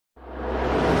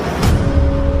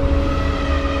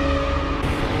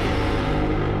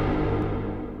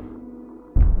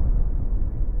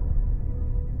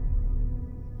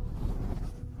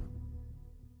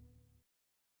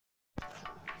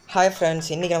Hi friends,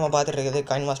 இன்னைக்கு நம்ம பார்த்துட்டு இருக்கிறது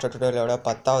Kinemaster tutorial-ஓட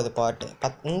 10வது பார்ட்.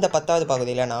 இந்த 10வது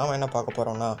பகுதியில் நாம் என்ன பார்க்க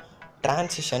போகிறோம்னா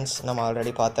டிரான்சிஷன்ஸ் நம்ம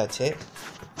ஆல்ரெடி பார்த்தாச்சு.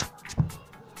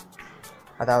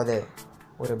 அதாவது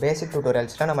ஒரு பேசிக்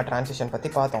டியூட்டோரியல்ஸில் நம்ம டிரான்சிஷன்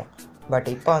பற்றி பார்த்தோம். பட்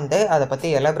இப்போ அதை பற்றி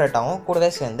எலாபரேட்டாகவும் கூடவே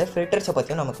சேர்ந்து ஃபில்டர்ஸை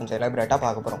பற்றியும் நம்ம கொஞ்சம் எலாபரேட்டாக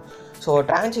பார்க்க போகிறோம். ஸோ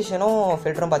டிரான்சிஷனும்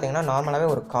ஃபில்டரும் பார்த்திங்கன்னா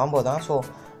நார்மலாகவே ஒரு காம்போ தான். ஸோ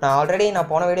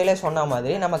நான் போன வீடியோவிலே சொன்ன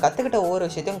மாதிரி நம்ம கற்றுக்கிட்ட ஒவ்வொரு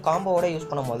விஷயத்தையும் காம்போவோட யூஸ்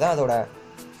பண்ணும்போது அதோட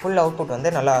ஃபுல் அவுட்புட்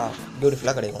நல்லா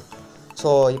பியூட்டிஃபுல்லாக கிடைக்கும். ஸோ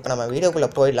இப்போ நம்ம வீடியோக்குள்ளே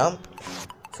போயிடலாம்.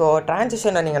 ஸோ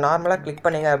டிரான்சிஷனை நீங்கள் நார்மலாக கிளிக்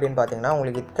பண்ணிங்க அப்படின்னு பார்த்தீங்கன்னா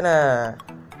உங்களுக்கு இத்தனை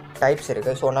டைப்ஸ்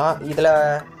இருக்குது. ஸோ இதில்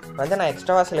நான்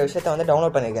எக்ஸ்ட்ராவாக சில விஷயத்தை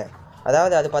டவுன்லோட் பண்ணியிருக்கேன்.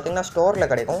 அதாவது அது பார்த்திங்கன்னா ஸ்டோரில்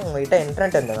கிடைக்கும். உங்கள்கிட்ட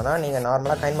இன்டர்நெட் இருந்ததுன்னா நீங்கள்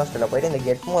நார்மலாக கைன்மாஸ்டரில் போய்ட்டு இந்த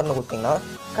கெட் மோர்னு கொடுத்தீங்கன்னா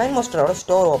கைன்மாஸ்டரோட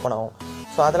ஸ்டோர் ஓப்பன் ஆகும்.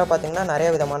 ஸோ அதில் பார்த்திங்கன்னா நிறைய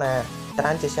விதமான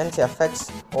டிரான்சிஷன்ஸ், எஃபெக்ட்ஸ்,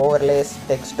 ஓவர்லேஸ்,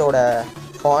 டெக்ஸ்ட்டோட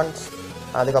ஃபாண்ட்ஸ்,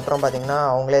 அதுக்கப்புறம் பார்த்திங்கன்னா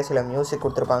அவங்களே சில மியூசிக்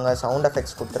கொடுத்துருப்பாங்க, சவுண்ட்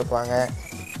எஃபெக்ட்ஸ் கொடுத்துருப்பாங்க.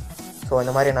 ஸோ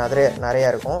இந்த மாதிரி நிறையா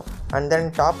இருக்கும். அண்ட் தென்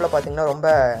டாப்பில் பார்த்திங்கன்னா ரொம்ப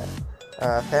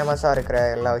ஃபேமஸாக இருக்கிற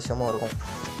எல்லா விஷயமும் இருக்கும்.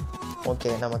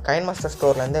 ஓகே, நம்ம கைன்மாஸ்டர்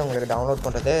ஸ்டோர்லேருந்து உங்களுக்கு டவுன்லோட்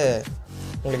பண்ணுறது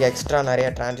உங்களுக்கு எக்ஸ்ட்ரா நிறைய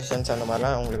டிரான்சிஷன்ஸ் அந்த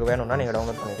மாதிரிலாம் உங்களுக்கு வேணும்னா நீங்கள்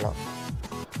டவுன்லோட் பண்ணிக்கலாம்.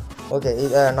 ஓகே,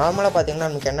 இது நார்மலாக பார்த்திங்கன்னா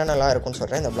நமக்கு என்னென்னலாம் இருக்குன்னு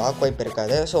சொல்கிறேன். இந்த பிளாக் வைப்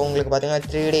இருக்காது. ஸோ உங்களுக்கு பார்த்திங்கன்னா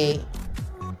 3D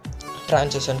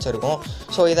டிரான்சிஷன்ஸ் இருக்கும்.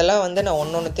 ஸோ இதெல்லாம் நான்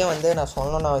ஒன்றொன்றுத்தையும் நான்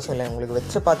சொல்லணும்னு அவசியம் இல்லை. உங்களுக்கு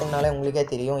வச்சு பார்த்திங்கனாலே உங்களுக்கே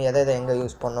தெரியும் எதை எங்கே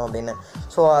யூஸ் பண்ணோம் அப்படின்னு.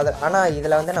 ஸோ ஆனால்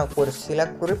இதில் நான் ஒரு சில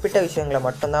குறிப்பிட்ட விஷயங்களை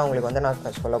மட்டும்தான் உங்களுக்கு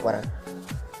நான் சொல்ல போகிறேன்.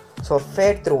 ஸோ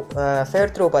ஃபேட்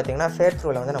த்ரூ பார்த்திங்கன்னா ஃபேட்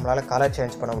த்ரூவில் நம்மளால் கலர்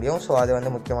சேஞ்ச் பண்ண முடியும். ஸோ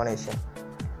அது முக்கியமான விஷயம்.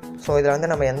 ஸோ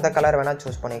இதில் நம்ம எந்த கலர் வேணால்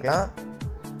சூஸ் பண்ணிக்கலாம்.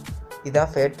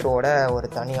 இதுதான் ஃபேட் த்ரூவோட ஒரு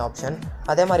தனி ஆப்ஷன்.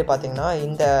 அதே மாதிரி பார்த்திங்கன்னா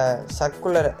இந்த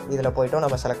சர்க்குலர் இதில் போய்ட்டும்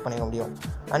நம்ம செலக்ட் பண்ணிக்க முடியும்.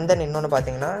 அண்ட் தென் இன்னொன்று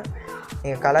பார்த்திங்கன்னா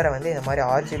நீங்கள் கலரை இந்த மாதிரி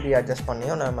RGB அட்ஜஸ்ட்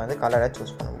பண்ணியும் நம்ம கலரை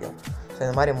சூஸ் பண்ண முடியும். ஸோ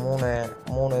இந்த மாதிரி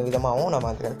மூணு விதமாகவும் நம்ம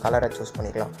அது கலரை சூஸ்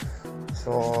பண்ணிக்கலாம்.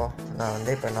 ஸோ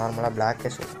நான் இப்போ நார்மலாக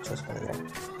பிளாக்கே சூஸ் பண்ணிக்கிறேன்.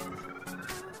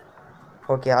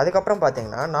 ஓகே, அதுக்கப்புறம்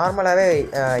பார்த்திங்கன்னா நார்மலாகவே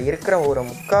இருக்கிற ஒரு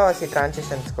முக்கால்வாசி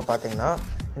டிரான்சிஷன்ஸ்க்கு பார்த்திங்கன்னா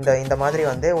இந்த மாதிரி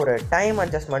ஒரு டைம்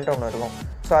அட்ஜஸ்ட்மெண்ட் ஒன்று இருக்கும்.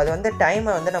 ஸோ அது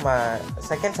டைமை நம்ம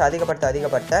செகண்ட்ஸ்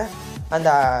அதிகப்படுத்த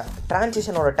அந்த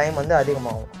டிரான்சிஷனோட டைம்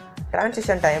அதிகமாகும்.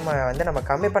 டிரான்சிஷன் டைமை நம்ம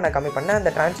கம்மி பண்ண அந்த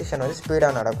டிரான்சிஷன்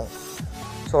ஸ்பீடாக நடக்கும்.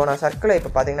 ஸோ நான் சர்க்கிளை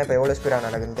இப்போ பார்த்திங்கன்னா இப்போ எவ்வளோ ஸ்பீடாக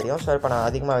நடக்குதுன்னு தெரியும். ஸோ இப்போ நான்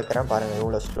அதிகமாக வைக்கிறேன், பாருங்கள்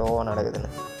எவ்வளோ ஸ்லோவாக நடக்குதுன்னு.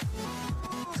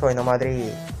 ஸோ இந்த மாதிரி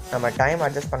நம்ம டைம்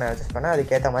அட்ஜஸ்ட் பண்ண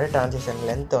அதுக்கேற்ற மாதிரி டிரான்சிஷன்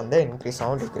லென்த் இன்க்ரீஸ்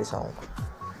ஆகும், டிக்ரீஸ் ஆகும்.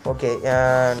 ஓகே,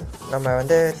 நம்ம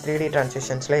 3D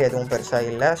டிரான்சிஷன்ஸில் எதுவும் பெருசாக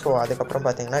இல்லை. ஸோ அதுக்கப்புறம்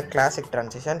பார்த்திங்கன்னா கிளாசிக்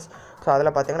டிரான்சிஷன்ஸ். ஸோ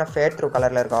அதில் பார்த்திங்கன்னா ஃபேட் த்ரூ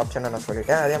கலரில் இருக்க ஆப்ஷனை நான்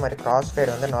சொல்லிட்டேன். அதே மாதிரி கிராஸ்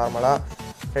ஃபேட் நார்மலாக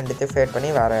ரெண்டுத்தையும் ஃபேட் பண்ணி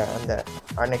வேறு அந்த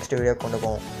நெக்ஸ்ட் வீடியோ கொண்டு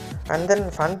போவோம். அண்ட் தென்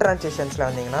ஃபன் டிரான்சிஷன்ஸில்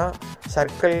வந்திங்கன்னா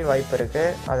சர்க்கிள் வைப்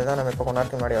இருக்குது. அதுதான் நம்ம இப்போ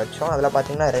கொண்டாடுறதுக்கு முன்னாடி வச்சோம். அதில்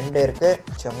பார்த்திங்கன்னா 3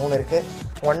 இருக்குது.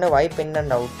 ஒன்று vibe in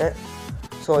and out.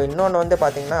 So இன்னொன்று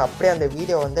பார்த்திங்கன்னா அப்படியே அந்த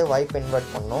வீடியோ வைப்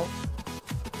இன்வெர்ட் பண்ணும்.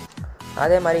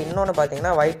 அதே மாதிரி இன்னொன்று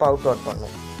பார்த்திங்கன்னா வைப் அவுட்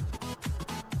பண்ணும்.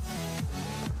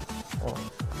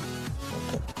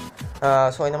 ஓகே,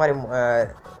 ஸோ இந்த மாதிரி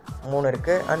 3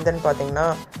 இருக்குது. அண்ட் தென் பார்த்திங்கன்னா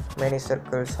many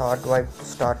circles, heart vibe,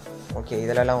 start. Okay,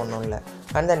 இதிலலாம் ஒன்றும் இல்லை.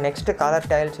 And then next colour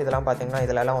tiles இதெல்லாம் பார்த்திங்கன்னா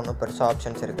இதிலலாம் ஒன்றும் பெருசாக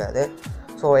ஆப்ஷன்ஸ் இருக்காது.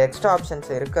 ஸோ எக்ஸ்ட்ரா ஆப்ஷன்ஸ்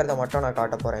இருக்கிறத மட்டும் நான்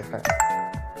காட்ட போகிறேன் இப்போ.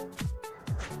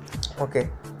 ஓகே,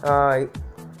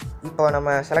 இப்போ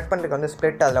நம்ம செலக்ட் பண்ணுறதுக்கு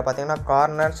ஸ்ப்ளிட். அதில் பார்த்திங்கன்னா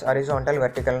கார்னர்ஸ், ஹரிசாண்டல்,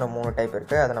 வெர்டிக்கல்னு 3 டைப்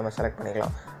இருக்குது. அதை நம்ம செலக்ட்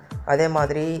பண்ணிக்கலாம். அதே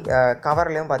மாதிரி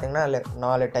கவர்லேயும் பார்த்திங்கன்னா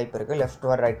 4 டைப் இருக்குது.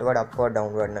 லெஃப்ட்வர்ட், ரைட்வர்ட், அப்வர்ட்,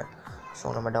 டவுன்வர்ட்னு.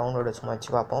 ஸோ நம்ம டவுன்வர்டு சும்மா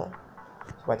வச்சு பார்ப்போம்.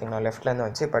 பார்த்திங்கன்னா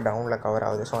லெஃப்ட்லேருந்து இப்போ டவுனில் கவர்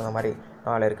ஆகுது. ஸோ அந்த மாதிரி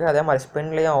 4 இருக்குது. அதே மாதிரி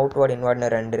ஸ்பின்லேயும் அவுட்வர்ட், இன்வர்ட்னு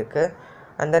 2 இருக்குது.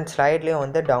 அண்ட் தென்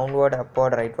ஸ்லைட்லேயும் டவுன்வர்ட்,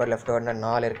 அப்வர்ட், ரைட்வர்ட், லெஃப்ட்வர்ட்னு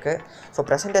 4 இருக்குது. ஸோ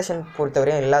ப்ரெசன்டேஷன்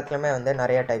பொறுத்தவரையும் எல்லாத்துலேயுமே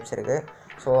நிறைய டைப்ஸ் இருக்குது.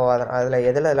 ஸோ அதில்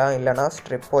எதுலலாம் இல்லைனா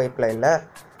ஸ்ட்ரிப் வைப்பில் இல்லை,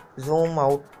 ஜூம்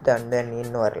அவுட் அண்ட் தென்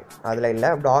இன்வர் அதில் இல்லை,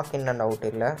 பிளாக் இன் அண்ட் அவுட்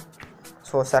இல்லை.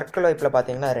 ஸோ சர்க்கிள் வைப்பில்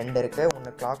பார்த்திங்கன்னா 2 இருக்குது.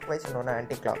 ஒன்று கிளாக் வைஸ்,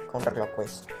 இன்னொன்று கவுண்டர் கிளாக்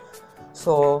வைஸ்.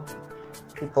 ஸோ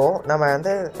இப்போது நம்ம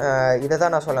இதை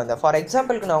தான் நான் சொல்ல வந்தேன். ஃபார்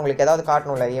எக்ஸாம்பிளுக்கு நான் உங்களுக்கு ஏதாவது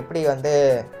காட்டணும்ல, எப்படி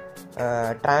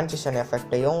டிரான்சிஷன்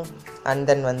எஃபெக்டையும் அண்ட்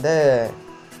தென்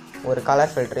ஒரு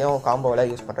கலர் ஃபில்டரையும் காம்போவில்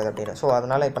யூஸ் பண்ணுறது அப்படின்னு. ஸோ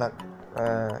அதனால் இப்போ நான்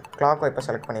கிளாக் வைப்பை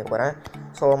செலக்ட் பண்ணி போகிறேன்.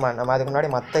 ஸோ நம்ம அதுக்கு முன்னாடி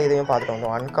மற்ற இதையும் பார்த்துட்டு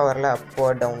வந்தோம். அன்கவரில்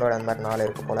அப்வர்ட், டவுன்லோட் அந்த மாதிரி 4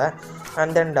 இருக்குது போல்.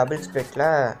 அண்ட் தென் டபுள் ஸ்ப்ளிட்டில்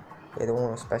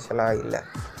எதுவும் ஸ்பெஷலாக இல்லை.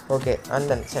 ஓகே, அண்ட்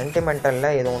தென் சென்டிமெண்டலில்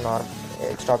எதுவும்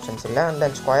எக்ஸ்ட்ரா ஆப்ஷன்ஸ் இல்லை. அண்ட்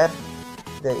தென் ஸ்கொயர்,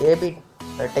 இந்த AB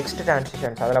டெக்ஸ்ட்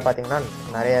டிரான்சிஷன்ஸ் அதில் பார்த்திங்கன்னா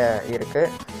நிறைய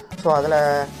இருக்குது. ஸோ அதில்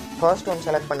ஃபர்ஸ்ட் ஒன்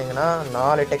செலக்ட் பண்ணிங்கன்னா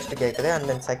 4 டெக்ஸ்ட் கேட்குது. அண்ட்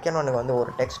தென் செகண்ட் ஒன்றுக்கு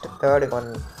ஒரு டெக்ஸ்ட்,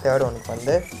 தேர்ட்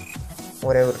ஒன்றுக்கு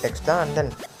ஒரே ஒரு டெக்ஸ்ட் தான். அண்ட்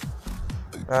தென்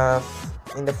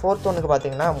இந்த ஃபோர்த் ஒன்றுக்கு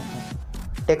பார்த்திங்கன்னா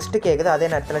டெக்ஸ்ட்டு கேட்குது. அதே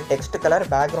நேரத்தில் text colour,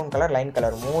 background colour, line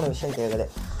colour 3 விஷயம் கேட்குது.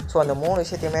 ஸோ அந்த 3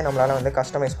 விஷயத்தையுமே நம்மளால் வந்து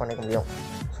கஸ்டமைஸ் பண்ணிக்க முடியும்.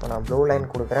 ஸோ நான் ப்ளூ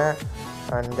லைன் கொடுக்குறேன்,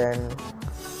 and then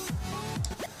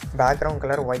background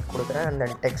colour white கொடுக்குறேன், and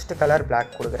then text colour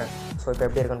black கொடுக்குறேன். ஸோ இப்போ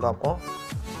எப்படி இருக்குன்னு பார்ப்போம்.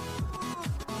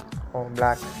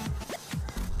 பிளாக்.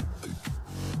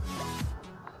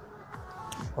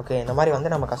 ஓகே, இந்த மாதிரி வந்து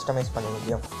நம்ம கஸ்டமைஸ் பண்ண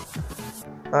முடியும்.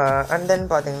 அண்ட் தென்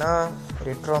பார்த்திங்கன்னா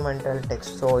ரிட்ரோமெண்டல்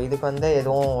டெக்ஸ்ட். ஸோ இதுக்கு வந்து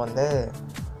எதுவும் வந்து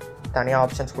தனியாக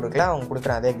ஆப்ஷன்ஸ் கொடுக்கல, அவங்க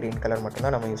கொடுக்குற அதே க்ரீன் கலர்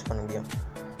மட்டும்தான் நம்ம யூஸ் பண்ண முடியும்.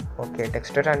 ஓகே,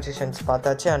 டெக்ஸ்ட் ட்ரான்சிஷன்ஸ்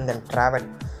பார்த்தாச்சு. அண்ட் தென்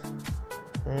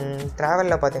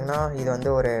ட்ராவலில் பார்த்திங்கன்னா இது வந்து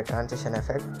ஒரு transition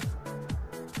effect.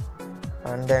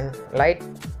 And then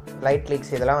light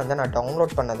leaks இதெல்லாம் வந்து நான்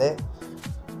டவுன்லோட் பண்ணது.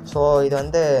 ஸோ இது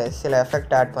வந்து சில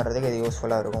எஃபெக்ட் ஆட் பண்ணுறதுக்கு இது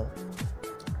யூஸ்ஃபுல்லாக இருக்கும்.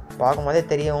 பார்க்கும்போதே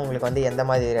தெரியும் உங்களுக்கு வந்து எந்த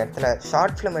மாதிரி இடத்துல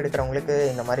ஷார்ட் ஃபிலிம் எடுக்கிறவங்களுக்கு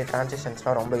இந்த மாதிரி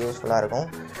ட்ரான்சிஷன்ஸ்லாம் ரொம்ப யூஸ்ஃபுல்லாக இருக்கும்.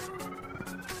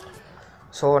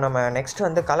 ஸோ நம்ம நெக்ஸ்ட்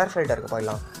வந்து கலர் ஃபில்டருக்கு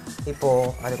போயிடலாம்.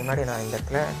 இப்போது அதுக்கு முன்னாடி நான் இந்த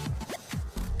இடத்துல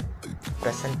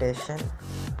presentation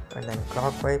and then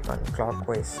clockwise and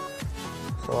clockwise.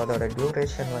 So அதோட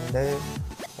டியூரேஷன் வந்து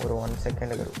ஒரு 1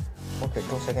 செகண்டுக்கு இருக்கும். ஓகே,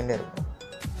 2 செகண்டே இருக்கும்.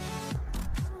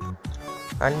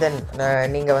 அண்ட் தென்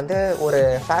நீங்கள் வந்து ஒரு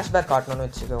ஃப்ளாஷ்பேக் காட்டணும்னு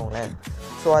வச்சுக்கோங்களேன்.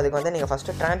 ஸோ அதுக்கு வந்து நீங்கள்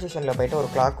ஃபஸ்ட்டு ட்ரான்சிஷனில் போய்ட்டு ஒரு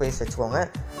கிளாக் வைஸ் வச்சுக்கோங்க.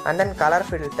 அண்ட் தென் கலர்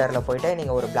ஃபில்டரில் போய்ட்டு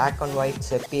நீங்கள் ஒரு பிளாக் அண்ட் ஒயிட்,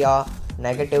 செப்பியா,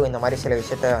 நெகட்டிவ் இந்த மாதிரி சில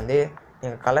விஷயத்த வந்து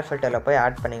நீங்கள் கலர் ஃபில்டரில் போய்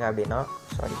ஆட் பண்ணிங்க அப்படின்னா,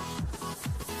 சாரி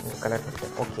இந்த கலர்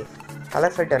ஃபில்டர், ஓகே,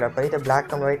 கலர் ஃபில்டரில் போய்ட்டு பிளாக்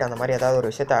அண்ட் ஒயிட் அந்த மாதிரி ஏதாவது ஒரு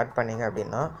விஷயத்தை ஆட் பண்ணிங்க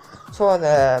அப்படின்னா, ஸோ அந்த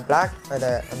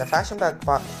அந்த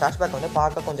ஃப்ளாஷ்பேக் வந்து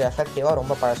பார்க்க கொஞ்சம் எஃபெக்டிவாக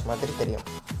ரொம்ப பழசு மாதிரி தெரியும்.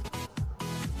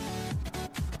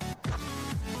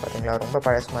 பார்த்தீங்களா, ரொம்ப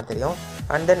பழசமாக தெரியும்.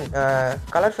 அண்ட் தென்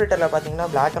கலர் ஃபில்டரில் பார்த்தீங்கன்னா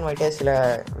பிளாக் அண்ட் ஒயிட்டே சில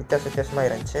வித்தியாசமாக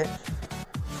இருந்துச்சு.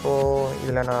 ஸோ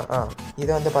இதில் நான்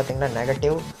இது வந்து பார்த்திங்கன்னா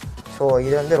நெகட்டிவ். ஸோ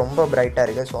இது வந்து ரொம்ப பிரைட்டாக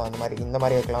இருக்குது. ஸோ அந்த மாதிரி இந்த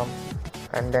மாதிரி வைக்கலாம்.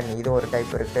 அண்ட் தென் இது ஒரு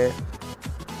டைப் இருக்குது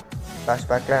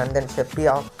ஃப்ளாஷ்பேக்கில். அண்ட் தென்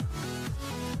செப்பியா,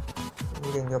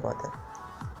 இது எங்கேயோ பார்த்தேன்.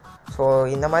 ஸோ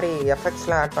இந்த மாதிரி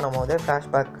எஃபெக்ட்ஸ்லாம் ஆட் பண்ணும் போது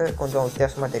ஃப்ளாஷ்பேக்கு கொஞ்சம்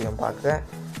வித்தியாசமாக தெரியும் பார்க்க.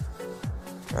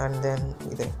 அண்ட் தென்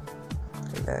இது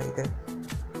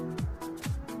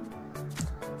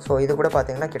ஸோ இது கூட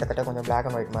பார்த்திங்கன்னா கிட்டத்தட்ட கொஞ்சம் பிளாக்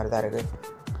அண்ட் ஒயிட் மாதிரி தான் இருக்குது.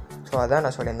 ஸோ அதான்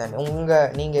நான் சொல்லியிருந்தேன்,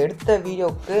 நீங்கள் எடுத்த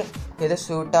வீடியோவுக்கு எது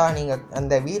சூட்டாக நீங்கள்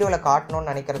அந்த வீடியோவில் காட்டணும்னு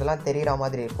நினைக்கிறதுலாம் தெரிகிற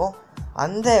மாதிரி இருக்கும்,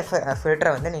 அந்த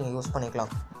ஃபில்டரை வந்து நீங்கள் யூஸ்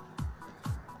பண்ணிக்கலாம்.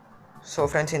 ஸோ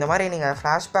ஃப்ரெண்ட்ஸ், இந்த மாதிரி நீங்கள்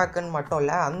ஃப்ளாஷ்பேக்குன்னு மட்டும்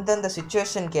இல்லை, அந்தந்த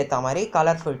சிச்சுவேஷனுக்கு ஏற்ற மாதிரி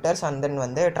கலர் ஃபில்டர்ஸ் அண்ட் தென்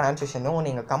வந்து ட்ரான்சிஷனும்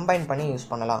நீங்கள் கம்பைன் பண்ணி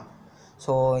யூஸ் பண்ணலாம்.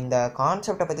 ஸோ இந்த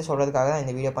கான்செப்டை பற்றி சொல்கிறதுக்காக தான்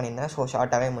இந்த வீடியோ பண்ணியிருந்தேன். ஸோ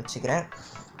ஷார்ட்டாகவே முடிச்சுக்கிறேன்.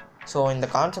 ஸோ இந்த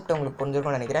கான்செப்ட் உங்களுக்கு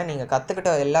புரிஞ்சிருக்கும்னு நினைக்கிறேன். நீங்கள்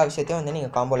கற்றுக்கிட்ட எல்லா விஷயத்தையும் வந்து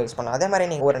நீங்கள் காம்போவில் யூஸ் பண்ணலாம். அதே மாதிரி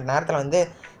நீங்கள் ஒரு நேரத்தில் வந்து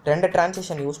 2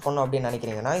 ட்ரான்சிஷன் யூஸ் பண்ணணும் அப்படின்னு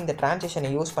நினைக்கிறீங்கன்னா, இந்த ட்ரான்சிஷனை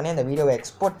யூஸ் பண்ணி அந்த வீடியோவை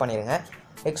எக்ஸ்போர்ட் பண்ணிடுங்க.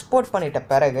 எக்ஸ்போர்ட் பண்ணிட்ட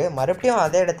பிறகு மறுபடியும்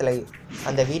அதே இடத்துல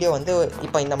அந்த வீடியோ வந்து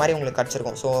இப்போ இந்த மாதிரி உங்களுக்கு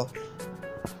கிடச்சிருக்கும். ஸோ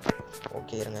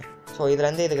ஓகே இருங்க. ஸோ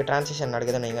இதுலேருந்து இதுக்கு ட்ரான்சிஷன்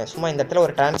நடக்குதுன்னு நீங்கள் சும்மா இந்த இடத்துல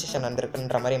ஒரு ட்ரான்சிஷன்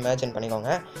நடந்துருக்குன்ற மாதிரி இமேஜின்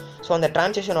பண்ணிக்கோங்க. ஸோ அந்த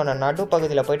ட்ரான்சிஷனோட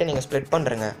நடுப்பகுதியில் போய்ட்டு நீங்கள் ஸ்ப்ளிட்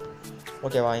பண்ணுறங்க.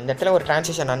 ஓகேவா, இந்த இடத்துல ஒரு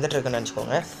ட்ரான்சிஷன் நடந்துட்டுருக்குன்னு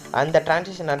நினச்சிக்கோங்க. அந்த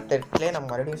ட்ரான்சிஷன் நடந்த இடத்துல நம்ம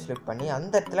மறுபடியும் ஸ்ப்ளிட் பண்ணி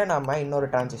அந்த இடத்துல நம்ம இன்னொரு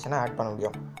ட்ரான்சிஷனை ஆட் பண்ண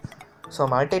முடியும். ஸோ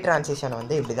மல்டி ட்ரான்சிஷன்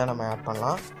வந்து இப்படி தான் நம்ம ஆட்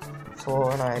பண்ணலாம். ஸோ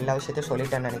நான் எல்லா விஷயத்தையும்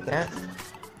சொல்லிட்டேன்னு நினைக்கிறேன்.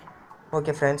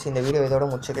 ஓகே ஃப்ரெண்ட்ஸ், இந்த வீடியோ இதோட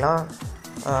முடிச்சுக்கலாம்.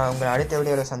 உங்களை அடுத்த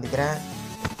வீடியோவில் சந்திக்கிறேன்.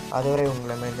 அதுவரை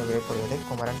உங்களை மீண்டும் விடைபெறுவது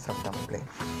குமரன் ஃப்ரம் தமிழ் பிளே.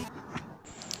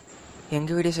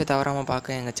 எங்கள் வீடியோஸை தவறாமல்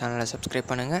பார்க்க எங்கள் சேனலை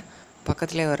சப்ஸ்கிரைப் பண்ணுங்கள்.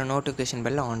 பக்கத்துலேயே வர நோட்டிஃபிகேஷன்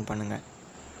பெல்லை ஆன் பண்ணுங்கள்.